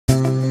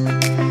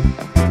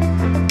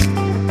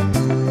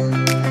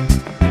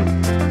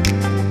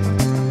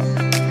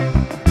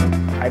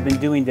I've been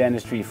doing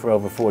dentistry for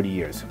over 40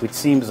 years, which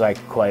seems like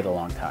quite a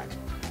long time.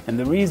 And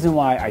the reason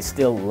why I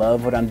still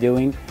love what I'm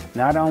doing,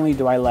 not only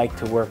do I like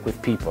to work with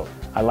people,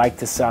 I like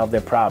to solve their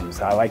problems,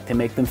 I like to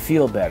make them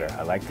feel better,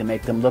 I like to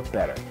make them look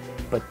better.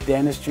 But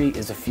dentistry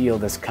is a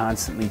field that's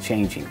constantly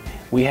changing.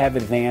 We have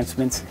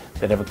advancements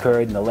that have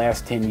occurred in the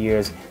last 10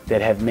 years that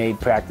have made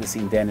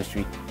practicing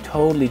dentistry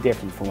totally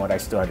different from what I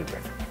started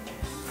with.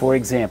 For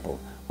example,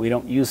 we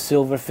don't use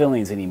silver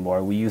fillings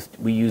anymore. We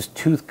use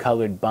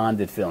tooth-colored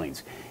bonded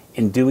fillings.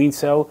 In doing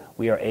so,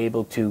 we are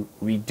able to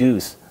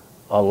reduce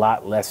a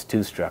lot less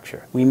tooth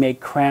structure. We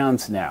make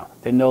crowns now.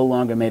 They're no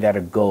longer made out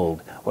of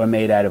gold or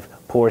made out of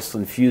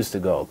porcelain fused to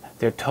gold.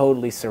 They're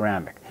totally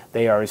ceramic.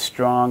 They are as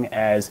strong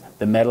as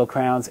the metal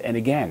crowns and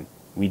again,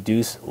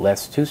 reduce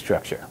less tooth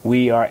structure.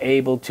 We are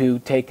able to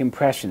take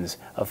impressions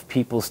of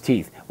people's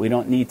teeth. We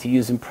don't need to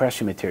use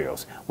impression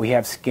materials. We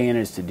have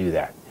scanners to do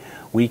that.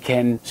 We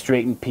can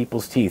straighten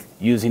people's teeth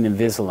using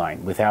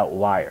Invisalign without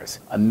wires.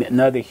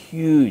 Another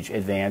huge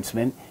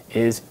advancement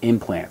is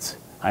implants.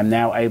 I'm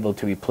now able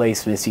to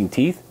replace missing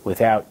teeth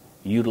without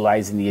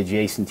utilizing the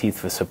adjacent teeth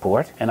for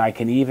support. And I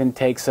can even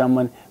take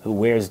someone who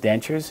wears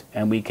dentures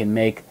and we can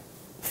make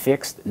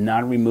fixed,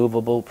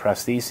 non-removable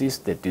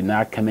prostheses that do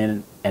not come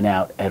in and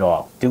out at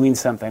all. Doing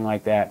something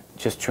like that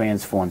just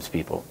transforms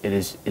people. It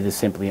is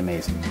simply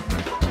amazing.